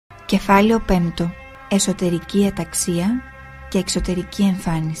Κεφάλαιο 5. Εσωτερική αταξία και εξωτερική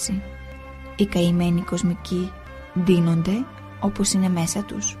εμφάνιση. Οι καημένοι κοσμικοί ντύνονται όπως είναι μέσα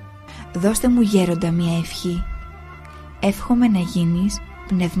τους. Δώστε μου, γέροντα, μια ευχή. Εύχομαι να γίνεις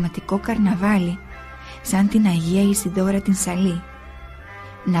πνευματικό καρναβάλι, σαν την Αγία Ισιδώρα την Σαλή.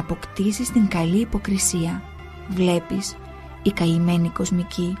 Να αποκτήσεις την καλή υποκρισία. Βλέπεις, οι καημένοι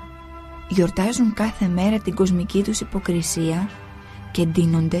κοσμικοί γιορτάζουν κάθε μέρα την κοσμική τους υποκρισία και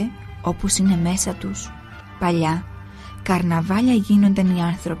ντύνονται όπως είναι μέσα τους. Παλιά, καρναβάλια γίνονταν οι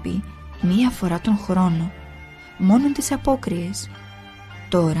άνθρωποι μία φορά τον χρόνο, μόνο τις απόκριες.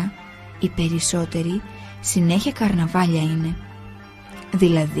 Τώρα, οι περισσότεροι συνέχεια καρναβάλια είναι.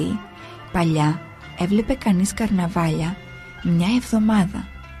 Δηλαδή, παλιά έβλεπε κανείς καρναβάλια μια εβδομάδα,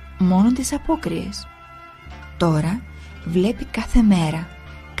 μόνο τις απόκριες. Τώρα βλέπει κάθε μέρα.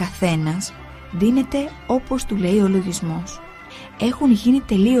 Καθένας ντύνεται όπως του λέει ο λογισμός. Έχουν γίνει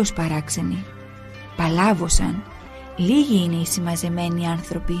τελείως παράξενοι. Παλάβωσαν. Λίγοι είναι οι συμμαζεμένοι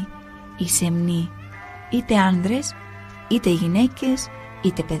άνθρωποι, οι σεμνοί, είτε άνδρες, είτε γυναίκες,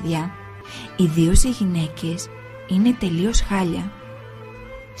 είτε παιδιά. Ιδίως οι γυναίκες είναι τελείως χάλια.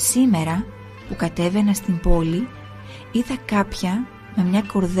 Σήμερα που κατέβαινα στην πόλη, είδα κάποια με μια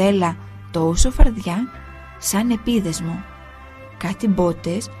κορδέλα τόσο φαρδιά σαν επίδεσμο, κάτι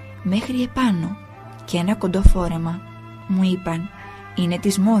μπότες μέχρι επάνω και ένα κοντό φόρεμα. Μου είπαν, είναι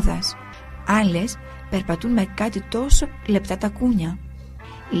της μόδας. Άλλες περπατούν με κάτι τόσο λεπτά τακούνια.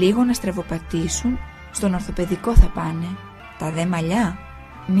 Λίγο να στραβοπατήσουν, στον ορθοπαιδικό θα πάνε. Τα δε μαλλιά,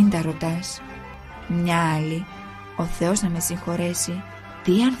 μην τα ρωτάς. Μια άλλη, ο Θεός να με συγχωρέσει,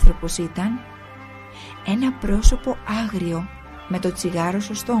 τι άνθρωπος ήταν. Ένα πρόσωπο άγριο με το τσιγάρο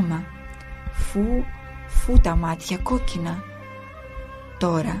στο στόμα. Φου τα μάτια κόκκινα.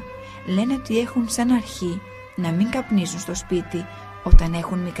 Τώρα λένε ότι έχουν σαν αρχή να μην καπνίζουν στο σπίτι όταν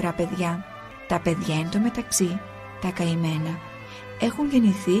έχουν μικρά παιδιά. Τα παιδιά εν τω μεταξύ, τα καημένα, έχουν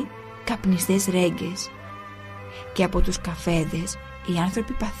γεννηθεί καπνιστές ρέγγες. Και από τους καφέδες οι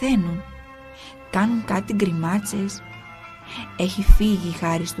άνθρωποι παθαίνουν. Κάνουν κάτι γκριμάτσες. Έχει φύγει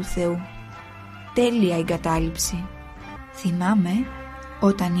χάρη του Θεού. Τέλεια εγκατάλειψη. Θυμάμαι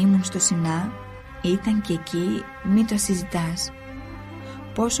όταν ήμουν στο Σινά, ήταν και εκεί, μην το συζητάς.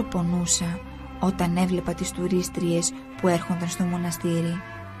 Πόσο πονούσα όταν έβλεπα τις τουρίστριες που έρχονταν στο μοναστήρι.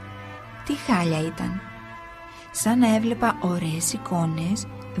 Τι χάλια ήταν. Σαν να έβλεπα ωραίες εικόνες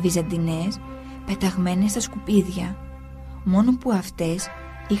βυζαντινές πεταγμένες στα σκουπίδια, μόνο που αυτές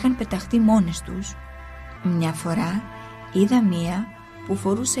είχαν πεταχτεί μόνες τους. Μια φορά είδα μία που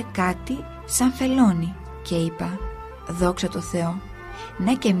φορούσε κάτι σαν φελόνι και είπα, δόξα τω Θεώ,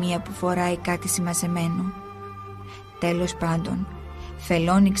 να και μία που φοράει κάτι συμμαζεμένο. Τέλος πάντων,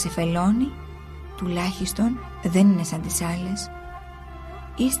 φελόνι ξεφελόνι, τουλάχιστον δεν είναι σαν τις άλλες.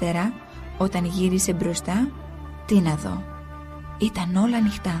 Ύστερα, όταν γύρισε μπροστά, τι να δω, ήταν όλα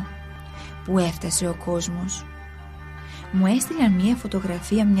ανοιχτά. Που έφτασε ο κόσμος. Μου έστειλαν μία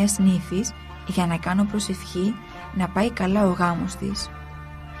φωτογραφία μιας νύφης για να κάνω προσευχή να πάει καλά ο γάμος της.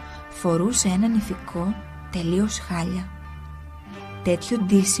 Φορούσε ένα νηφικό τελείως χάλια. Τέτοιο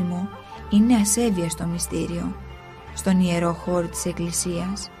ντύσιμο είναι ασέβεια στο μυστήριο, στον ιερό χώρο της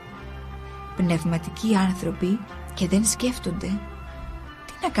εκκλησίας. Πνευματικοί άνθρωποι και δεν σκέφτονται.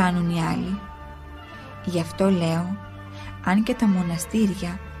 Τι να κάνουν οι άλλοι. Γι' αυτό λέω, αν και τα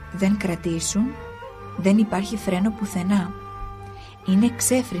μοναστήρια δεν κρατήσουν, δεν υπάρχει φρένο πουθενά. Είναι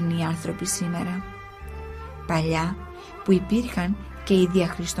ξέφρενοι οι άνθρωποι σήμερα. Παλιά που υπήρχαν και οι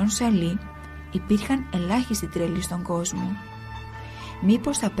διαχριστών σαλοί, υπήρχαν ελάχιστοι τρελοί στον κόσμο.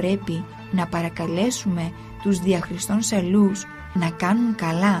 Μήπως θα πρέπει να παρακαλέσουμε τους διαχριστών σαλούς να κάνουν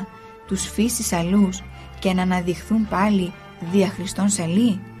καλά τους φύσις σαλούς και να αναδειχθούν πάλι διαχριστών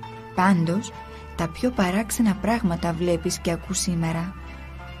σαλοί? Πάντως τα πιο παράξενα πράγματα βλέπεις και ακούς σήμερα.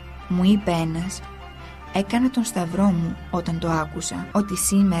 Μου είπε ένας, έκανα τον σταυρό μου όταν το άκουσα, ότι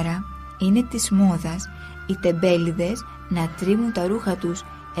σήμερα είναι της μόδας οι τεμπέληδες να τρίβουν τα ρούχα τους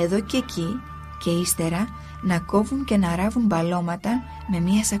εδώ και εκεί και ύστερα να κόβουν και να ράβουν μπαλώματα με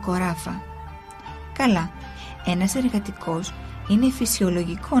μία σακοράφα. Καλά, ένας εργατικός είναι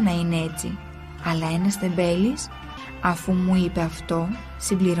φυσιολογικό να είναι έτσι, αλλά ένας τεμπέλης, αφού μου είπε αυτό,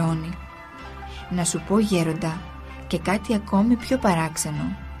 συμπληρώνει. Να σου πω, γέροντα, και κάτι ακόμη πιο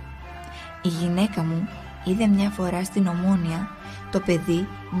παράξενο. Η γυναίκα μου είδε μια φορά στην Ομόνια το παιδί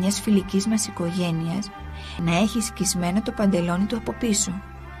μιας φιλικής μας οικογένειας να έχει σκισμένο το παντελόνι του από πίσω.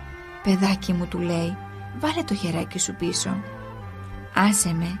 «Παιδάκι μου», του λέει, «βάλε το χεράκι σου πίσω».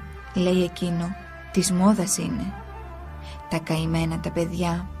 «Άσε με», λέει εκείνο, «της μόδας είναι». Τα καημένα τα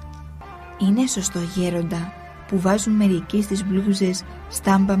παιδιά. Είναι σωστό, γέροντα, που βάζουν μερικοί στις μπλούζες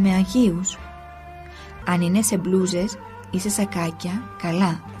στάμπα με αγίους? Αν είναι σε μπλούζες ή σε σακάκια,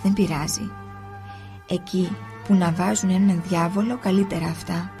 καλά, δεν πειράζει. Εκεί που να βάζουν έναν διάβολο, καλύτερα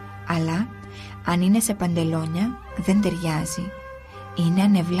αυτά. Αλλά αν είναι σε παντελόνια, δεν ταιριάζει. Είναι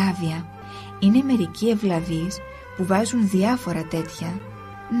ανευλάβεια. Είναι μερικοί ευλαβείς που βάζουν διάφορα τέτοια.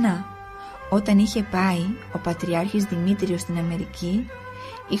 Να, όταν είχε πάει ο Πατριάρχης Δημήτριος στην Αμερική,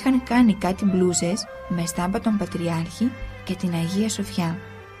 είχαν κάνει κάτι μπλούζες με στάμπα τον Πατριάρχη και την Αγία Σοφιά.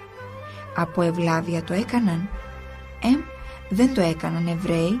 Από ευλάβεια το έκαναν? Δεν το έκαναν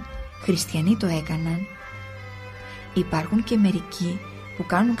Εβραίοι, χριστιανοί το έκαναν. Υπάρχουν και μερικοί που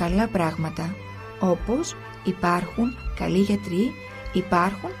κάνουν καλά πράγματα, όπως υπάρχουν καλοί γιατροί,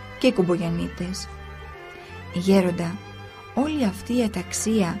 υπάρχουν και κουμπογιανίτες. Γέροντα, όλη αυτή η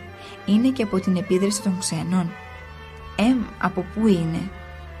αταξία είναι και από την επίδραση των ξένων? Από πού είναι?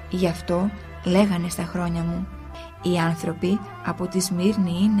 Γι' αυτό λέγανε στα χρόνια μου, οι άνθρωποι από τη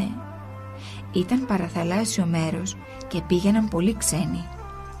Σμύρνη είναι. Ήταν παραθαλάσσιο μέρος και πήγαιναν πολλοί ξένοι.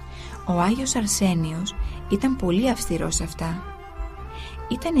 Ο Άγιος Αρσένιος ήταν πολύ αυστηρός σε αυτά.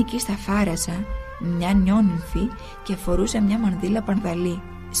 Ήταν εκεί στα Φάρασα μια νιόνυμφη και φορούσε μια μανδύλα πανδαλή,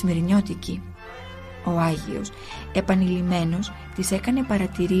 σμυρνιώτικη. Ο Άγιος επανειλημμένος της έκανε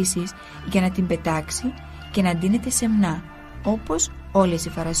παρατηρήσεις για να την πετάξει και να ντύνεται σεμνά, όπως όλες οι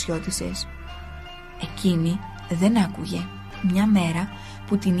φαρασιώτισσες. Εκείνη δεν άκουγε. Μια μέρα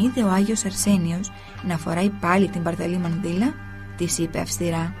που την είδε ο Άγιος Αρσένιος να φοράει πάλι την παρδαλή μανδύλα, της είπε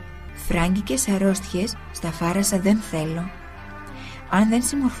αυστηρά: «Φράγκικες αρρώστιες στα Φάρασα δεν θέλω. Αν δεν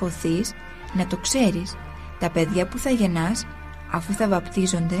συμμορφωθείς, να το ξέρεις, τα παιδιά που θα γεννάς, αφού θα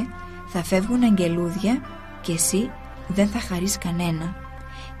βαπτίζονται, θα φεύγουν αγγελούδια και εσύ δεν θα χαρείς κανένα».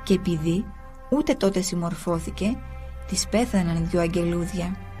 Και επειδή ούτε τότε συμμορφώθηκε, της πέθαναν 2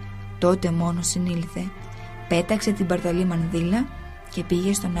 αγγελούδια. Τότε μόνο συνήλθε, πέταξε την παρταλή μανδύλα και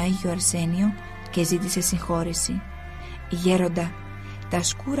πήγε στον Άγιο Αρσένιο και ζήτησε συγχώρεση. «Γέροντα, τα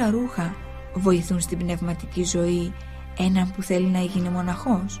σκούρα ρούχα βοηθούν στην πνευματική ζωή έναν που θέλει να γίνει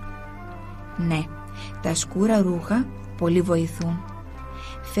μοναχός?» «Ναι, τα σκούρα ρούχα πολύ βοηθούν.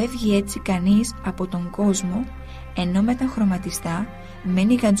 Φεύγει έτσι κανείς από τον κόσμο, ενώ με τα χρωματιστά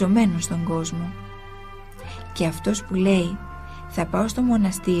μένει γαντζωμένος στον κόσμο. Και αυτός που λέει θα πάω στο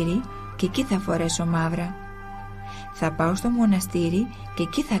μοναστήρι και εκεί θα φορέσω μαύρα, θα πάω στο μοναστήρι και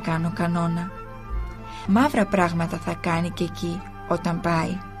εκεί θα κάνω κανόνα, μαύρα πράγματα θα κάνει και εκεί όταν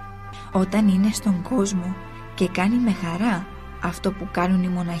πάει. Όταν είναι στον κόσμο και κάνει με χαρά αυτό που κάνουν οι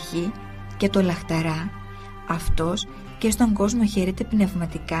μοναχοί και το λαχταρά, αυτός και στον κόσμο χαίρεται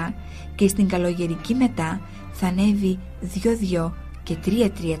πνευματικά και στην καλογερική μετά θα ανέβει 2-2 και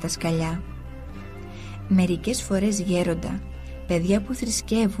 3-3 τα σκαλιά. Μερικές φορές, γέροντα, παιδιά που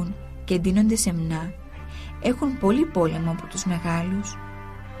θρησκεύουν και ντύνονται σεμνά έχουν πολύ πόλεμο από τους μεγάλους.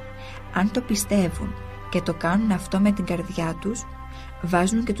 Αν το πιστεύουν και το κάνουν αυτό με την καρδιά τους,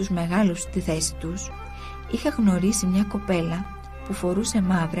 βάζουν και τους μεγάλους στη θέση τους. Είχα γνωρίσει μια κοπέλα που φορούσε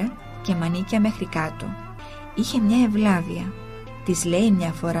μαύρα και μανίκια μέχρι κάτω. Είχε μια ευλάβεια. Της λέει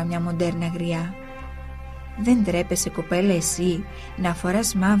μια φορά μια μοντέρνα γριά: «Δεν τρέπεσαι, κοπέλα, εσύ να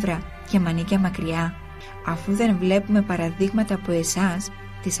φοράς μαύρα και μανίκια μακριά, αφού δεν βλέπουμε παραδείγματα από εσάς?»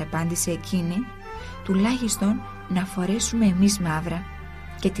 Της απάντησε εκείνη: «Τουλάχιστον να φορέσουμε εμείς μαύρα»,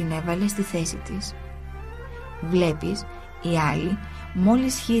 και την έβαλε στη θέση της. Βλέπεις, η άλλη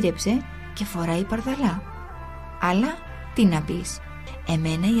μόλις χείρεψε και φοράει παρδαλά. Αλλά τι να πεις,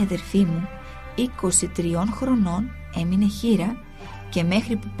 εμένα η αδερφή μου 23 χρονών έμεινε χήρα και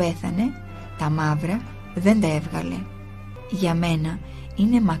μέχρι που πέθανε τα μαύρα δεν τα έβγαλε. Για μένα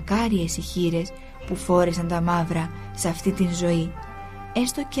είναι μακάριες οι χήρες που φόρεσαν τα μαύρα σε αυτή την ζωή,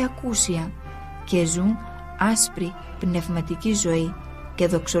 έστω και ακούσια, και ζουν άσπρη πνευματική ζωή και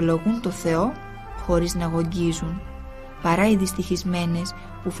δοξολογούν το Θεό χωρίς να γογγίζουν, παρά οι δυστυχισμένες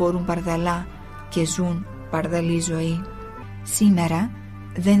που φορούν παρδαλά και ζουν παρδαλή ζωή. Σήμερα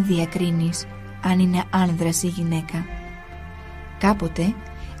δεν διακρίνεις αν είναι άνδρας ή γυναίκα. Κάποτε,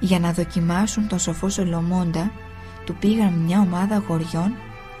 για να δοκιμάσουν τον σοφό Σολομώντα, του πήγαν μια ομάδα αγοριών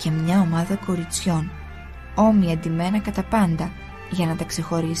και μια ομάδα κοριτσιών, όμοια ντυμένα κατά πάντα, για να τα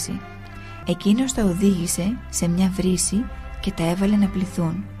ξεχωρίσει. Εκείνος τα οδήγησε σε μια βρύση και τα έβαλε να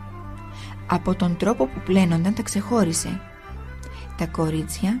πληθούν. Από τον τρόπο που πλένονταν τα ξεχώρισε. Τα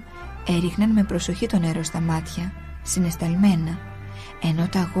κορίτσια έριχναν με προσοχή το νερό στα μάτια, συναισθαλμένα, ενώ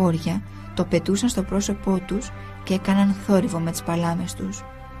τα αγόρια το πετούσαν στο πρόσωπό τους και έκαναν θόρυβο με τις παλάμες τους.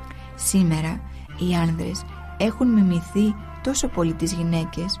 Σήμερα οι άνδρες έχουν μιμηθεί τόσο πολύ τις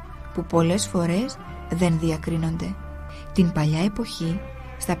γυναίκες που πολλές φορές δεν διακρίνονται. Την παλιά εποχή,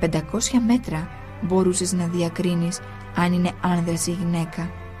 στα 500 μέτρα μπορούσες να διακρίνεις αν είναι άνδρας ή γυναίκα.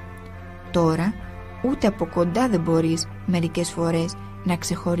 Τώρα ούτε από κοντά δεν μπορείς μερικές φορές να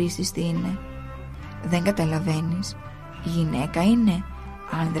ξεχωρίσεις τι είναι. Δεν καταλαβαίνεις, γυναίκα είναι,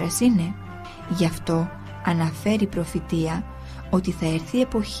 άνδρας είναι. Γι' αυτό αναφέρει η προφητεία ότι θα έρθει η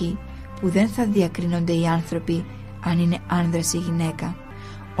εποχή που δεν θα διακρίνονται οι άνθρωποι αν είναι άνδρας ή γυναίκα.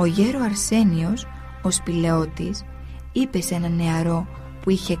 Ο γέρο Αρσένιος, ο σπηλαιώτης, είπε σε έναν νεαρό που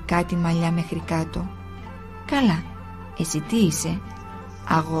είχε κάτι μαλλιά μέχρι κάτω: «Καλά, εσύ τι είσαι,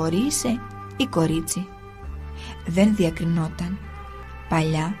 αγόρι είσαι ή κορίτσι?» Δεν διακρινόταν.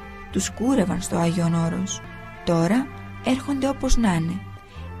 Παλιά τους κούρευαν στο Άγιον Όρος, τώρα έρχονται όπως να είναι.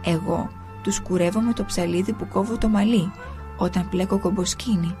 Εγώ τους κουρεύω με το ψαλίδι που κόβω το μαλλί όταν πλέκω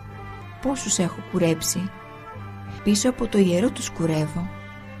κομποσκίνη. Πόσους έχω κουρέψει. Πίσω από το ιερό τους κουρεύω.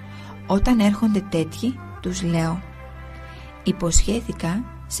 Όταν έρχονται τέτοιοι τους λέω: «Υποσχέθηκα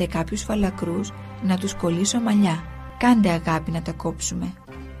σε κάποιους φαλακρούς να τους κολλήσω μαλλιά. Κάντε αγάπη να τα κόψουμε».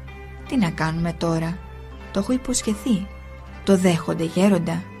 Τι να κάνουμε τώρα, το έχω υποσχεθεί. Το δέχονται,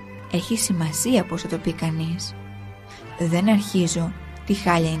 γέροντα? Έχει σημασία πως θα το πει κανείς. Δεν αρχίζω, τι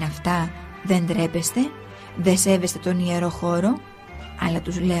χάλια είναι αυτά, δεν ντρέπεστε, δεν σέβεστε τον ιερό χώρο? Αλλά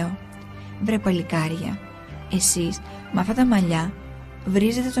τους λέω: «Βρε παλικάρια, εσείς με αυτά τα μαλλιά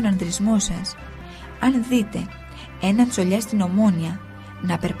βρίζετε τον ανδρισμό σας. Αν δείτε έναν τσολιά στην Ομόνια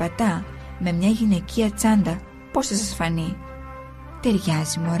να περπατά με μια γυναικεία τσάντα, πώς θα σας φανεί?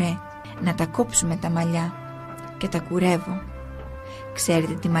 Ταιριάζει, μωρέ, να τα κόψουμε τα μαλλιά». Και τα κουρεύω.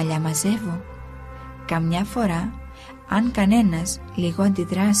 Ξέρετε τι μαλλιά μαζεύω? Καμιά φορά, αν κανένας λίγο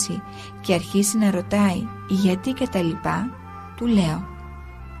αντιδράσει και αρχίσει να ρωτάει γιατί και τα λοιπά, του λέω: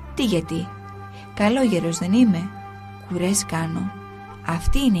 «Τι γιατί? Καλόγερος δεν είμαι? Κουρές κάνω.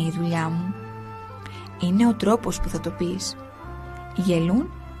 Αυτή είναι η δουλειά μου». Είναι ο τρόπος που θα το πεις.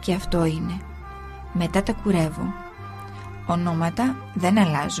 Γελούν και αυτό είναι. Μετά τα κουρεύω. Ονόματα δεν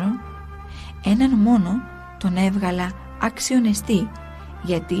αλλάζω. Έναν μόνο τον έβγαλα άξιον εστί,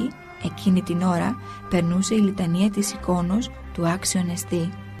 γιατί εκείνη την ώρα περνούσε η λιτανία της εικόνος του άξιον εστί.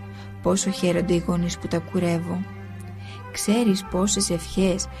 Πόσο χαίρονται οι γονείς που τα κουρεύω. Ξέρεις πόσες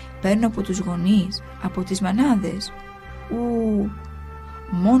ευχές παίρνω από τους γονείς, από τις μανάδες?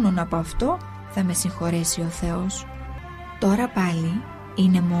 Μόνον από αυτό θα με συγχωρέσει ο Θεός. Τώρα πάλι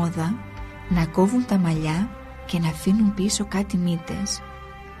είναι μόδα να κόβουν τα μαλλιά και να αφήνουν πίσω κάτι μύτες.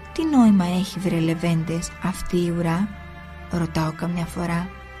 Τι νόημα έχει, βρε λεβέντες, αυτή η ουρά? Ρωτάω καμιά φορά.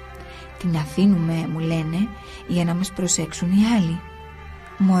 Την αφήνουμε, μου λένε, για να μας προσέξουν οι άλλοι.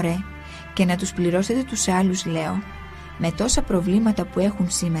 Μωρέ, και να τους πληρώσετε τους άλλους, λέω. Με τόσα προβλήματα που έχουν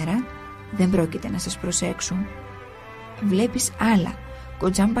σήμερα, δεν πρόκειται να σας προσέξουν. Βλέπεις άλλα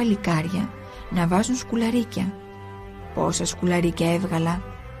κοντζάν παλικάρια να βάζουν σκουλαρίκια. Πόσα σκουλαρίκια έβγαλα.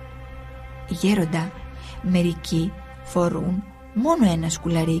 Γέροντα, μερικοί φορούν μόνο ένα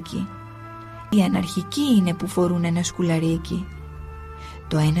σκουλαρίκι. Οι αναρχικοί είναι που φορούν ένα σκουλαρίκι.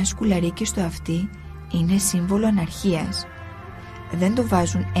 Το ένα σκουλαρίκι στο αυτί είναι σύμβολο αναρχίας. Δεν το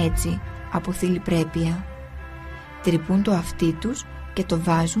βάζουν έτσι από θηλυπρέπεια. Τρυπούν το αυτί τους και το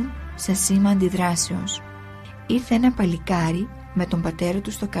βάζουν σαν σήμα αντιδράσεως. Ήρθε ένα παλικάρι με τον πατέρα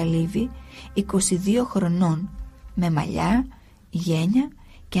του στο καλύβι, 22 χρονών, με μαλλιά, γένια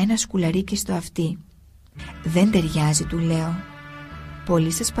και ένα σκουλαρίκι στο αυτί. «Δεν ταιριάζει», του λέω.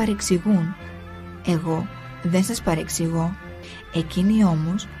 «Πολλοί σας παρεξηγούν. Εγώ δεν σας παρεξηγώ. Εκείνοι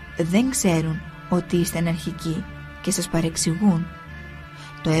όμως δεν ξέρουν ότι είστε αναρχικοί και σας παρεξηγούν».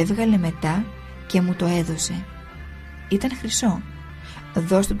 Το έβγαλε μετά και μου το έδωσε. Ήταν χρυσό.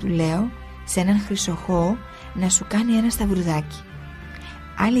 «Δώσ' του», λέω, «σε έναν χρυσοχώο να σου κάνει ένα σταυρουδάκι».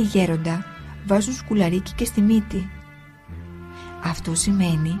 Άλλοι, γέροντα, βάζουν σκουλαρίκι και στη μύτη. Αυτό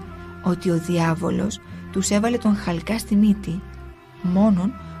σημαίνει ότι ο διάβολος τους έβαλε τον χαλκά στη μύτη,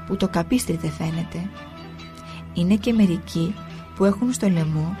 μόνον που το καπίστρι δεν φαίνεται. Είναι και μερικοί που έχουν στο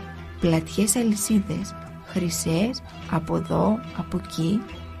λαιμό πλατιές αλυσίδες, χρυσές, από εδώ, από εκεί.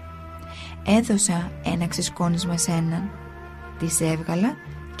 Έδωσα ένα ξεσκόνισμα σε έναν. Τις έβγαλα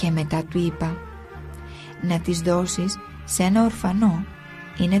και μετά του είπα: «Να τις δώσεις σε ένα ορφανό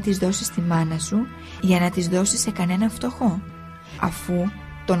ή να τις δώσεις στη μάνα σου για να τις δώσεις σε κανένα φτωχό». Αφού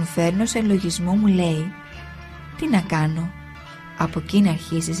τον φέρνω σε λογισμό, μου λέει: «Τι να κάνω?» «Από εκεί να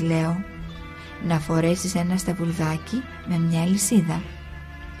αρχίσεις», λέω, «να φορέσεις ένα σταυρουδάκι με μια αλυσίδα.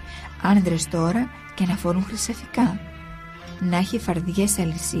 Άνδρες τώρα και να φορούν χρυσαφικά, να έχει φαρδιές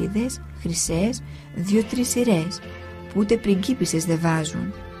αλυσίδες, χρυσές, 2-3 σειρές, που ούτε πριγκίπισσες δεν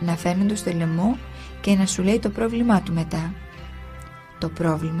βάζουν, να φαίνονται στο λαιμό και να σου λέει το πρόβλημά του μετά. Το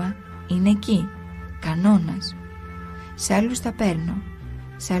πρόβλημα είναι εκεί, κανόνας. Σ' άλλους τα παίρνω,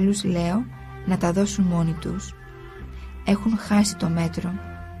 σ' άλλους λέω να τα δώσουν μόνοι τους. Έχουν χάσει το μέτρο.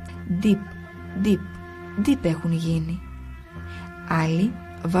 Ντιπ, ντιπ, ντιπ έχουν γίνει. Άλλοι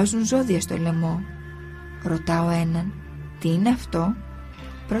βάζουν ζώδια στο λαιμό. Ρωτάω έναν, τι είναι αυτό?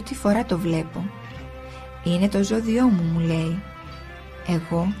 Πρώτη φορά το βλέπω. Είναι το ζώδιό μου λέει.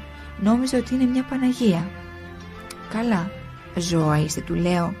 Εγώ νόμιζα ότι είναι μια Παναγία. Καλά, ζώα είστε του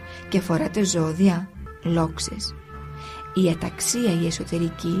λέω και φοράτε ζώδια? Λόξες. Η αταξία η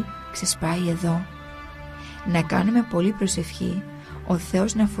εσωτερική ξεσπάει εδώ. Να κάνουμε πολύ προσευχή, ο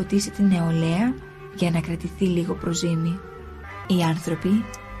Θεός να φωτίσει την νεολαία για να κρατηθεί λίγο προζύμι. Οι άνθρωποι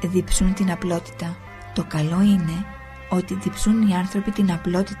διψούν την απλότητα. Το καλό είναι ότι διψούν οι άνθρωποι την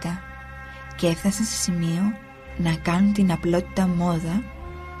απλότητα και έφτασαν σε σημείο να κάνουν την απλότητα μόδα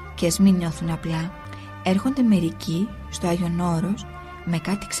και ας μην νιώθουν απλά. Έρχονται μερικοί στο Άγιον Όρος με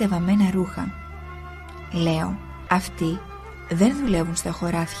κάτι ξεβαμμένα ρούχα. Λέω, αυτοί δεν δουλεύουν στα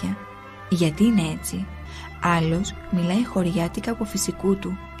χωράφια. Γιατί είναι έτσι? Άλλος μιλάει χωριάτικα από φυσικού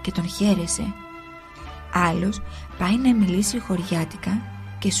του και τον χαίρεσε. Άλλος πάει να μιλήσει χωριάτικα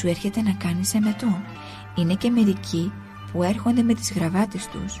και σου έρχεται να κάνει εμετό. Είναι και μερικοί που έρχονται με τις γραβάτες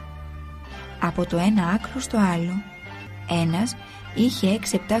τους. Από το ένα άκρο στο άλλο. Ένας είχε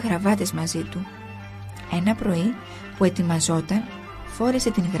 6-7 γραβάτες μαζί του. Ένα πρωί που ετοιμαζόταν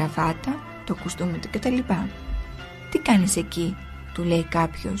φόρεσε την γραβάτα, το κουστούμι του κτλ. «Τι κάνεις εκεί?» του λέει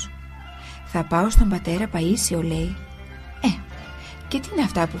κάποιος. «Θα πάω στον πατέρα Παΐσιο», λέει. Και τι είναι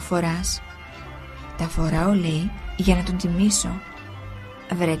αυτά που φοράς?» «Τα φοράω», λέει, «για να τον τιμήσω».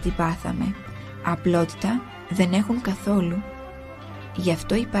 Βρε, τι πάθαμε. Απλότητα δεν έχουν καθόλου. Γι'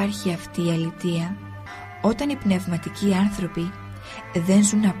 αυτό υπάρχει αυτή η αλητεία. Όταν οι πνευματικοί άνθρωποι δεν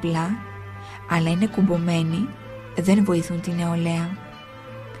ζουν απλά, αλλά είναι κουμπωμένοι, δεν βοηθούν την νεολαία.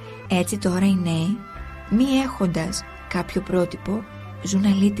 Έτσι τώρα οι νέοι, μη έχοντας κάποιο πρότυπο, ζουν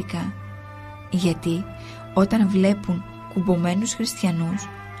αλήτικα. Γιατί όταν βλέπουν κουμπωμένους χριστιανούς,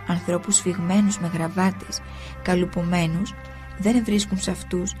 ανθρώπους σφιγμένους με γραβάτες, καλουπωμένους, δεν βρίσκουν σε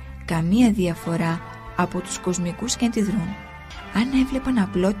αυτούς καμία διαφορά από τους κοσμικούς και αντιδρούν. Αν έβλεπαν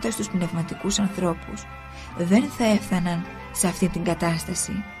απλότητα στους πνευματικούς ανθρώπους, δεν θα έφταναν σε αυτή την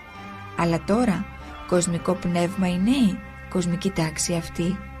κατάσταση. Αλλά τώρα, κοσμικό πνεύμα είναι η κοσμική τάξη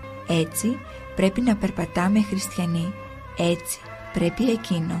αυτή. Έτσι πρέπει να περπατάμε χριστιανοί. Έτσι πρέπει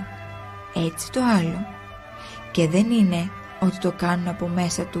εκείνο. Έτσι το άλλο. Και δεν είναι ότι το κάνουν από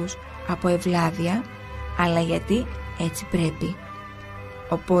μέσα τους από ευλάβεια, αλλά γιατί έτσι πρέπει.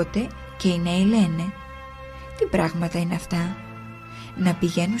 Οπότε και οι νέοι λένε, τι πράγματα είναι αυτά? Να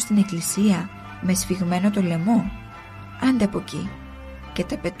πηγαίνουν στην εκκλησία με σφιγμένο το λαιμό? Άντε από εκεί. Και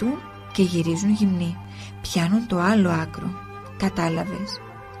τα πετούν και γυρίζουν γυμνοί. Πιάνουν το άλλο άκρο. Κατάλαβες?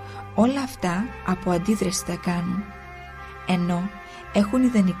 Όλα αυτά από αντίδραση τα κάνουν. Ενώ έχουν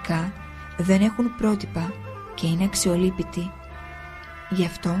ιδανικά, δεν έχουν πρότυπα και είναι αξιολύπητοι. Γι'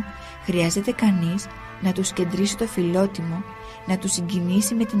 αυτό χρειάζεται κανείς να τους κεντρήσει το φιλότιμο, να τους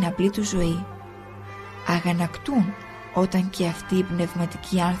συγκινήσει με την απλή του ζωή. Αγανακτούν όταν και αυτοί οι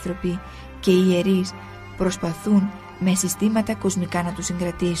πνευματικοί άνθρωποι και οι ιερείς προσπαθούν με συστήματα κοσμικά να τους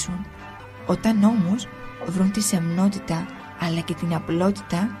συγκρατήσουν. Όταν όμως βρουν τη σεμνότητα αλλά και την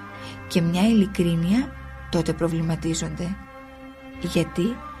απλότητα και μια ειλικρίνεια, τότε προβληματίζονται.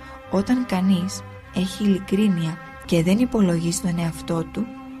 Γιατί όταν κανείς έχει ειλικρίνεια και δεν υπολογίζει τον εαυτό του,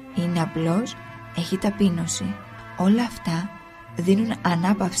 είναι απλός, έχει ταπείνωση. Όλα αυτά δίνουν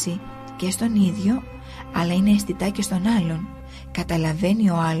ανάπαυση και στον ίδιο, αλλά είναι αισθητά και στον άλλον. Καταλαβαίνει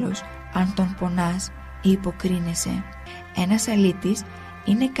ο άλλος αν τον πονάς ή υποκρίνεσαι. Ένας αλήτης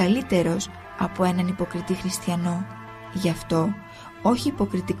είναι καλύτερος από έναν υποκριτή χριστιανό. Γι' αυτό όχι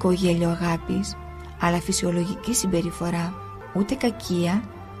υποκριτικό γέλιο αγάπης, αλλά φυσιολογική συμπεριφορά. Ούτε κακία,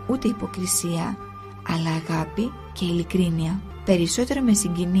 ούτε υποκρισία, αλλά αγάπη και ειλικρίνεια. Περισσότερο με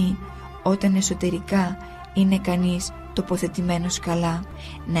συγκινεί όταν εσωτερικά είναι κανείς τοποθετημένος καλά,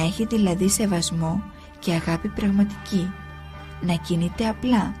 να έχει δηλαδή σεβασμό και αγάπη πραγματική, να κινείται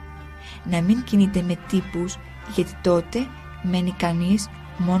απλά, να μην κινείται με τύπους, γιατί τότε μένει κανείς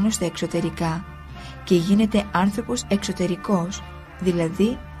μόνο στα εξωτερικά και γίνεται άνθρωπος εξωτερικός,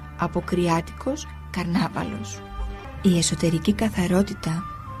 δηλαδή αποκριάτικος καρνάβαλος. Η εσωτερική καθαρότητα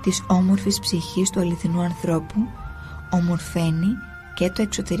της όμορφης ψυχής του αληθινού ανθρώπου ομορφαίνει και το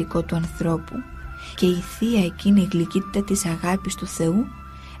εξωτερικό του ανθρώπου, και η θεία εκείνη γλυκύτητα της αγάπης του Θεού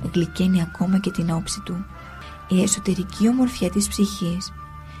γλυκαίνει ακόμα και την όψη του. Η εσωτερική ομορφιά της ψυχής,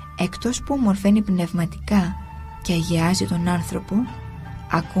 εκτός που ομορφαίνει πνευματικά και αγιάζει τον άνθρωπο,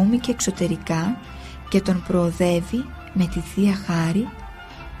 ακόμη και εξωτερικά και τον προοδεύει με τη θεία χάρη,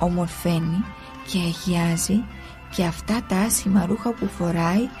 ομορφαίνει και αγιάζει και αυτά τα άσχημα ρούχα που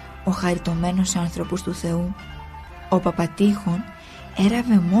φοράει ο χαριτωμένος άνθρωπος του Θεού. Ο Παπατήχων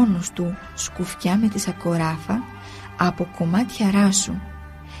έραβε μόνος του σκουφιά με τη σακοράφα από κομμάτια ράσου.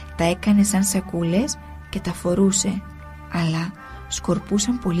 Τα έκανε σαν σακούλες και τα φορούσε, αλλά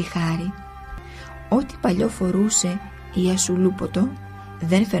σκορπούσαν πολύ χάρη. Ό,τι παλιό φορούσε ή ασουλούποτο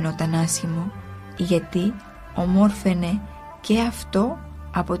δεν φαινόταν άσχημο, γιατί ομόρφαινε και αυτό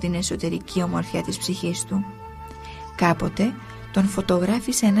από την εσωτερική ομορφιά της ψυχής του. Κάποτε τον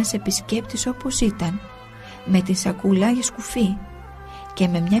φωτογράφησε ένας επισκέπτης όπως ήταν, με την σακούλα για σκουφί και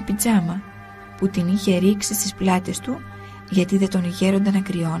με μια πιτζάμα που την είχε ρίξει στις πλάτες του γιατί δεν τον γέρονταν να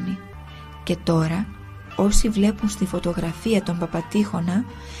κρυώνει. Και τώρα όσοι βλέπουν στη φωτογραφία τον Παπατήχωνα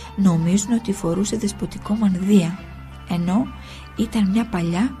νομίζουν ότι φορούσε δεσποτικό μανδύα, ενώ ήταν μια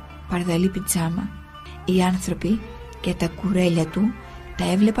παλιά παρδαλή πιτζάμα. Οι άνθρωποι και τα κουρέλια του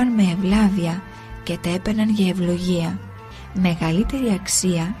τα έβλεπαν με ευλάβεια και τα έπαιρναν για ευλογία. Μεγαλύτερη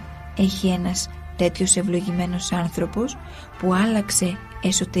αξία έχει ένας τέτοιος ευλογημένος άνθρωπος που άλλαξε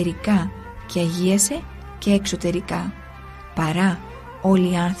εσωτερικά και αγίασε και εξωτερικά, παρά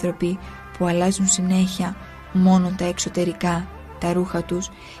όλοι οι άνθρωποι που αλλάζουν συνέχεια μόνο τα εξωτερικά, τα ρούχα τους,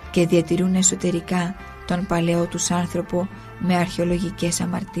 και διατηρούν εσωτερικά τον παλαιό τους άνθρωπο με αρχαιολογικές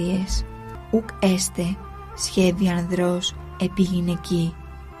αμαρτίες. Ουκ έστε σχέδι ανδρός επί γυναική,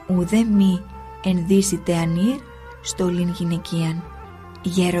 ουδέ μη ενδύσιτε ανήρ στολήν γυναικείαν.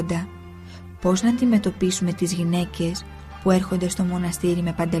 Γέροντα, πώς να αντιμετωπίσουμε τις γυναίκες που έρχονται στο μοναστήρι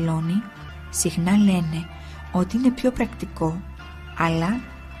με παντελόνι? Συχνά λένε ότι είναι πιο πρακτικό, αλλά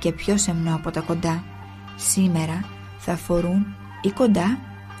και πιο σεμνό από τα κοντά. Σήμερα θα φορούν ή κοντά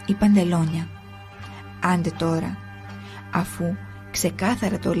ή παντελόνια. Άντε τώρα, αφού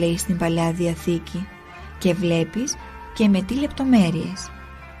ξεκάθαρα το λέει στην Παλαιά Διαθήκη, και βλέπεις και με τι λεπτομέρειες.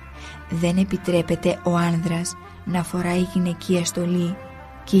 Δεν επιτρέπεται ο άνδρας να φοράει γυναικεία στολή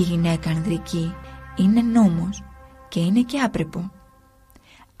και η γυναίκα ανδρική. Είναι νόμος και είναι και άπρεπο.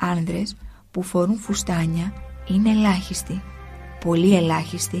 Άνδρες που φορούν φουστάνια είναι ελάχιστοι, πολύ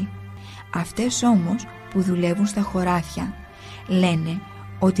ελάχιστοι. Αυτές όμως που δουλεύουν στα χωράφια λένε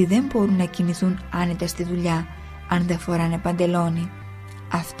ότι δεν μπορούν να κινηθούν άνετα στη δουλειά αν δεν φοράνε παντελόνι.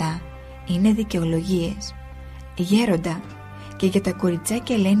 Αυτά είναι δικαιολογίες. Γέροντα, και για τα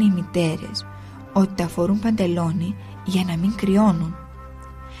κοριτσάκια λένε οι μητέρες ότι τα φορούν παντελόνι για να μην κρυώνουν.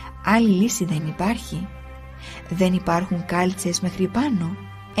 Άλλη λύση δεν υπάρχει? Δεν υπάρχουν κάλτσες μέχρι πάνω?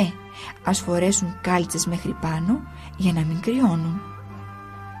 Ας φορέσουν κάλτσες μέχρι πάνω για να μην κρυώνουν.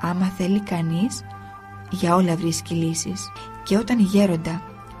 Άμα θέλει κανείς, για όλα βρίσκει λύσεις. Και όταν γέροντα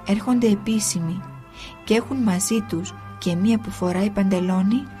έρχονται επίσημοι και έχουν μαζί τους και μία που φοράει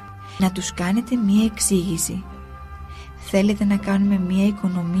παντελόνι, να τους κάνετε μία εξήγηση. Θέλετε να κάνουμε μία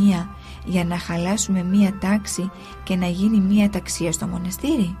οικονομία για να χαλάσουμε μία τάξη και να γίνει μία ταξία στο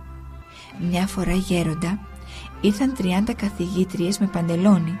μοναστήρι? Μια φορά γέροντα ήρθαν 30 καθηγήτριες με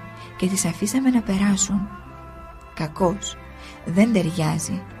παντελόνι και τις αφήσαμε να περάσουν. Κακώς, δεν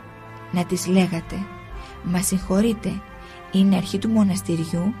ταιριάζει. Να τις λέγατε, μα συγχωρείτε, είναι αρχή του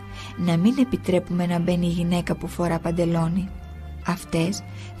μοναστηριού να μην επιτρέπουμε να μπαίνει η γυναίκα που φορά παντελόνι. Αυτές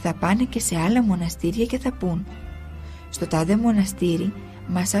θα πάνε και σε άλλα μοναστήρια και θα πούν, στο τάδε μοναστήρι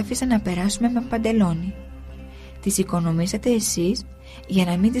μας άφησαν να περάσουμε με παντελόνι. Τις οικονομήσατε εσείς για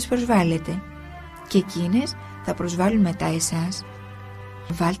να μην τις προσβάλλετε, και εκείνες θα προσβάλλουν μετά εσάς.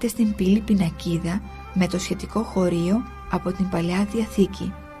 Βάλτε στην πύλη πινακίδα με το σχετικό χωρίο από την Παλαιά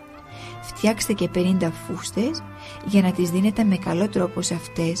Διαθήκη. Φτιάξτε και 50 φούστες για να τις δίνετε με καλό τρόπο σε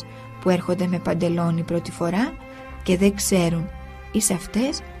αυτές που έρχονται με παντελόνι πρώτη φορά και δεν ξέρουν, ή σε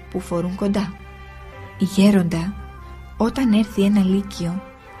αυτές που φορούν κοντά. Γέροντα, όταν έρθει ένα λύκειο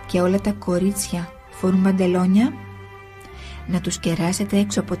και όλα τα κορίτσια φορούν παντελόνια, να τους κεράσετε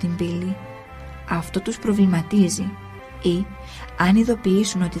έξω από την πύλη. Αυτό τους προβληματίζει. Ή αν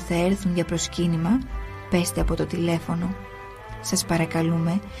ειδοποιήσουν ότι θα έρθουν για προσκύνημα, πέστε από το τηλέφωνο. Σας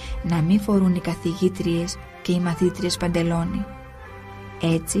παρακαλούμε να μην φορούν οι καθηγήτριες και οι μαθήτριες παντελόνι.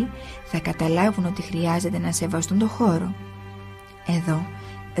 Έτσι θα καταλάβουν ότι χρειάζεται να σεβαστούν το χώρο. Εδώ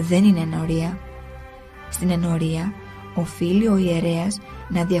δεν είναι ενορία. Στην ενορία οφείλει ο ιερέας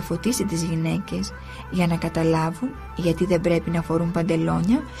να διαφωτίσει τις γυναίκες για να καταλάβουν γιατί δεν πρέπει να φορούν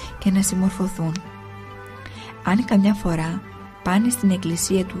παντελόνια και να συμμορφωθούν. Αν καμιά φορά πάνε στην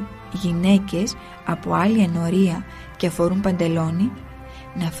εκκλησία του γυναίκες από άλλη ενορία και φορούν παντελόνι,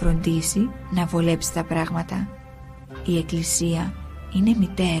 να φροντίσει να βολέψει τα πράγματα. Η εκκλησία είναι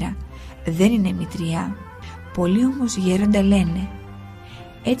μητέρα, δεν είναι μητριά. Πολλοί όμως γέροντα λένε,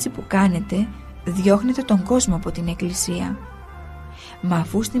 έτσι που κάνετε διώχνετε τον κόσμο από την εκκλησία. Μα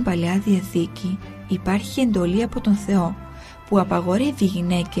αφού στην Παλαιά Διαθήκη υπάρχει εντολή από τον Θεό που απαγορεύει οι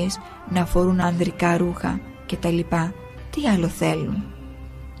γυναίκες να φορούν ανδρικά ρούχα και τα λοιπά, τι άλλο θέλουν?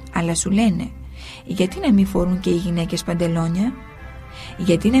 Αλλά σου λένε, γιατί να μην φορούν και οι γυναίκες παντελόνια?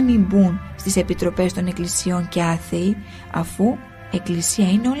 Γιατί να μην μπουν στις επιτροπές των εκκλησιών και άθεοι, αφού εκκλησία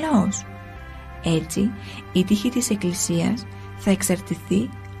είναι ο λαός? Έτσι η τύχη της εκκλησίας θα εξαρτηθεί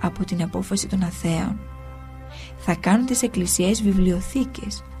από την απόφαση των αθέων. Θα κάνουν τις εκκλησίες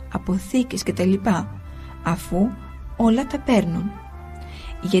βιβλιοθήκες, αποθήκες κτλ, αφού όλα τα παίρνουν.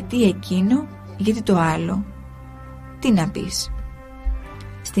 Γιατί εκείνο, γιατί το άλλο? Τι να πεις?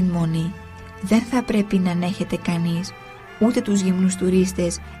 Στην Μονή δεν θα πρέπει να ανέχεται κανείς ούτε τους γυμνούς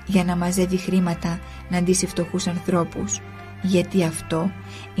τουρίστες για να μαζεύει χρήματα να ντύσει φτωχούς ανθρώπους, γιατί αυτό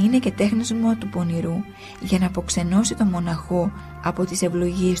είναι και τέχνασμα του πονηρού για να αποξενώσει τον μοναχό από τις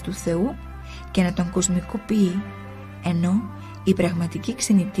ευλογίες του Θεού και να τον κοσμικοποιεί, ενώ η πραγματική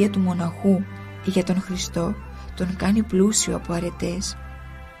ξενιτεία του μοναχού για τον Χριστό τον κάνει πλούσιο από αρετές.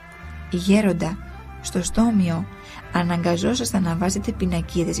 Γέροντα, στο στόμιο αναγκαζόσασταν να βάζετε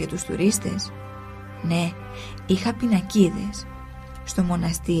πινακίδες για τους τουρίστες? Ναι, είχα πινακίδες. Στο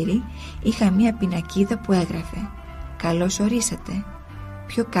μοναστήρι είχα μία πινακίδα που έγραφε «Καλώς ορίσατε».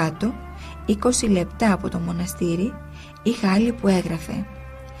 Πιο κάτω, 20 λεπτά από το μοναστήρι, είχα άλλη που έγραφε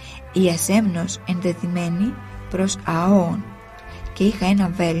 «Η ασέμνος ενδεδειμένη προς αόων» και είχα ένα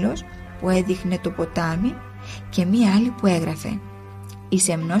βέλος που έδειχνε το ποτάμι και μία άλλη που έγραφε «Η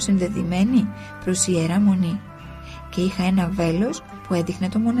σεμνός ενδεδειμένη προς Ιερά Μονή» και είχα ένα βέλος που έδειχνε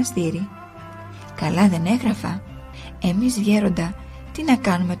το μοναστήρι. Καλά δεν έγραφα? Εμείς, γέροντα, τι να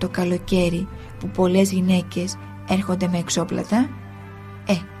κάνουμε το καλοκαίρι που πολλές γυναίκες έρχονται με εξόπλατα?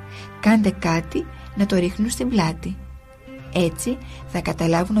 Κάντε κάτι να το ρίχνουν στην πλάτη. Έτσι θα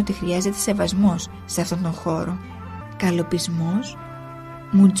καταλάβουν ότι χρειάζεται σεβασμός σε αυτόν τον χώρο. Καλοπισμός,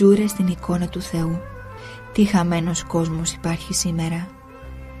 μουτζούρες στην εικόνα του Θεού. Τι χαμένος κόσμος υπάρχει σήμερα.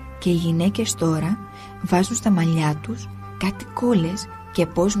 Και οι γυναίκες τώρα βάζουν στα μαλλιά τους κάτι κόλλες και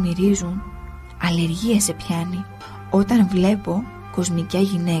πως μυρίζουν. Αλλεργία σε πιάνει. Όταν βλέπω κοσμικιά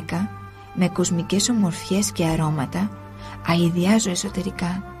γυναίκα με κοσμικές ομορφιές και αρώματα, αηδιάζω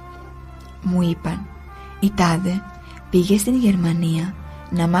εσωτερικά. Μου είπαν, η τάδε πήγε στην Γερμανία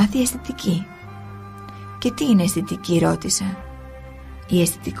να μάθει αισθητική. Και τι είναι αισθητική, ρώτησα. Η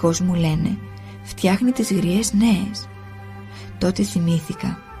αισθητικός, μου λένε, φτιάχνει τις γριές νέες. Τότε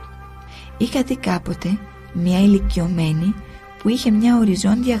θυμήθηκα. Είχα δει κάποτε μια ηλικιωμένη που είχε μια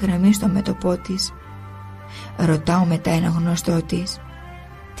οριζόντια γραμμή στο μέτωπό της. Ρωτάω μετά ένα γνωστό της,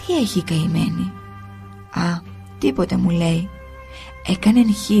 τι έχει η καημένη? Τίποτε, μου λέει. Έκανε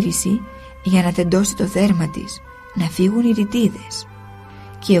εγχείρηση για να τεντώσει το δέρμα της, να φύγουν οι ρητίδες.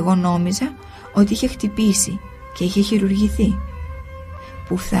 Και εγώ νόμιζα ότι είχε χτυπήσει και είχε χειρουργηθεί.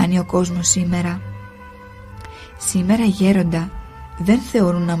 Πού φτάνει ο κόσμος σήμερα. Σήμερα, γέροντα, δεν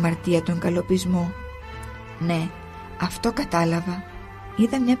θεωρούν αμαρτία τον καλοπισμό. Ναι, αυτό κατάλαβα.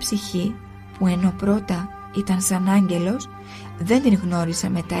 Είδα μια ψυχή που ενώ πρώτα ήταν σαν άγγελος, δεν την γνώρισα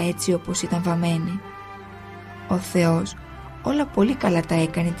μετά έτσι όπως ήταν βαμμένη. Ο Θεός όλα πολύ καλά τα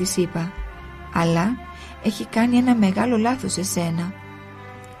έκανε, της είπα, αλλά έχει κάνει ένα μεγάλο λάθος σε σένα.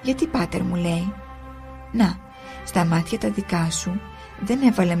 Γιατί, πάτερ, μου λέει? Να, στα μάτια τα δικά σου δεν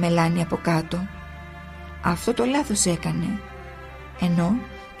έβαλε μελάνι από κάτω. Αυτό το λάθος έκανε. Ενώ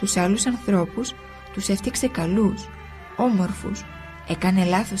τους άλλους ανθρώπους τους έφτιαξε καλούς, όμορφους. Έκανε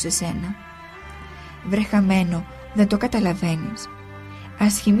λάθος σε σένα. Βρε χαμένο, δεν το καταλαβαίνεις.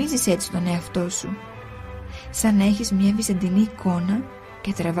 Ασχημίζεις έτσι τον εαυτό σου. Σαν να έχεις μια βυζαντινή εικόνα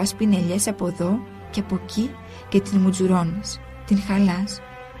και τραβάς πινελιές από εδώ και από εκεί και την μουτζουρώνεις, την χαλάς.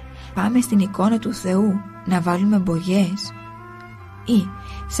 Πάμε στην εικόνα του Θεού να βάλουμε μπογιές. Ή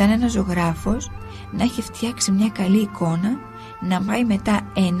σαν ένας ζωγράφος να έχει φτιάξει μια καλή εικόνα, να πάει μετά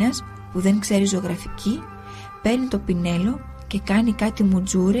ένας που δεν ξέρει ζωγραφική, παίρνει το πινέλο και κάνει κάτι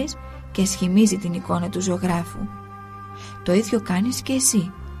μουτζούρες και σχημίζει την εικόνα του ζωγράφου. Το ίδιο κάνεις και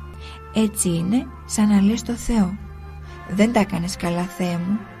εσύ. Έτσι είναι σαν να λες το Θεό, δεν τα έκανες καλά, Θεέ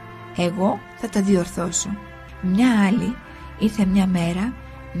μου, εγώ θα τα διορθώσω. Μια άλλη ήρθε μια μέρα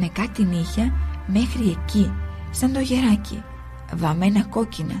με κάτι νύχια μέχρι εκεί, σαν το γεράκι, βαμμένα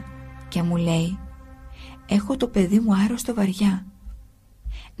κόκκινα, και μου λέει, έχω το παιδί μου άρρωστο βαριά.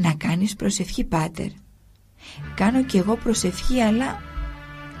 Να κάνεις προσευχή, πάτερ. Κάνω κι εγώ προσευχή, αλλά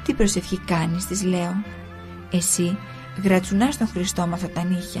τι προσευχή κάνεις, της λέω. Εσύ γρατσουνάς τον Χριστό με αυτά τα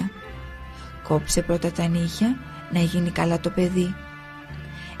νύχια. Κόψε πρώτα τα νύχια να γίνει καλά το παιδί.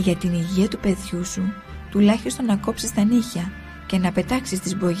 Για την υγεία του παιδιού σου τουλάχιστον να κόψεις τα νύχια και να πετάξεις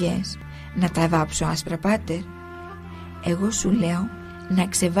τις μπογιές. Να τα βάψω άσπρα, πάτερ? Εγώ σου λέω να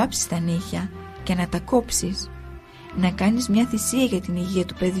ξεβάψεις τα νύχια και να τα κόψεις. να κάνεις μια θυσία για την υγεία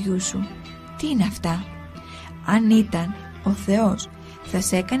του παιδιού σου. Τι είναι αυτά? Αν ήταν ο Θεός, θα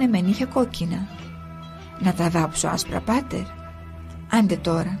σε έκανε με νύχια κόκκινα. Να τα βάψω άσπρα, πάτερ? Άντε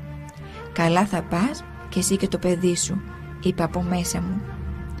τώρα. Καλά θα πας και εσύ και το παιδί σου, είπα από μέσα μου.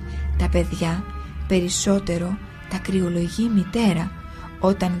 Τα παιδιά περισσότερο τα κρυολογεί η μητέρα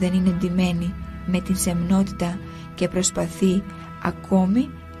όταν δεν είναι ντυμένη με την σεμνότητα και προσπαθεί ακόμη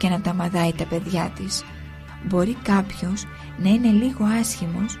και να τα μαδάει τα παιδιά της. Μπορεί κάποιος να είναι λίγο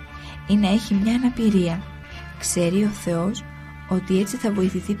άσχημος ή να έχει μια αναπηρία. Ξέρει ο Θεός ότι έτσι θα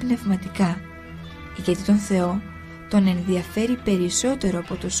βοηθηθεί πνευματικά, γιατί τον Θεό τον ενδιαφέρει περισσότερο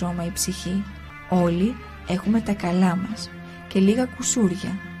από το σώμα η ψυχή. Όλοι έχουμε τα καλά μας και λίγα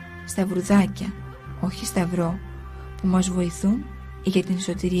κουσούρια, σταυρουδάκια, όχι σταυρό, που μας βοηθούν για την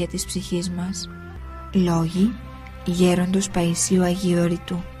σωτηρία της ψυχής μας. Λόγοι γέροντος Παϊσίου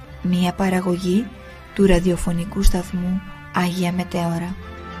Αγιορείτου. Μία παραγωγή του ραδιοφωνικού σταθμού Άγια Μετέωρα.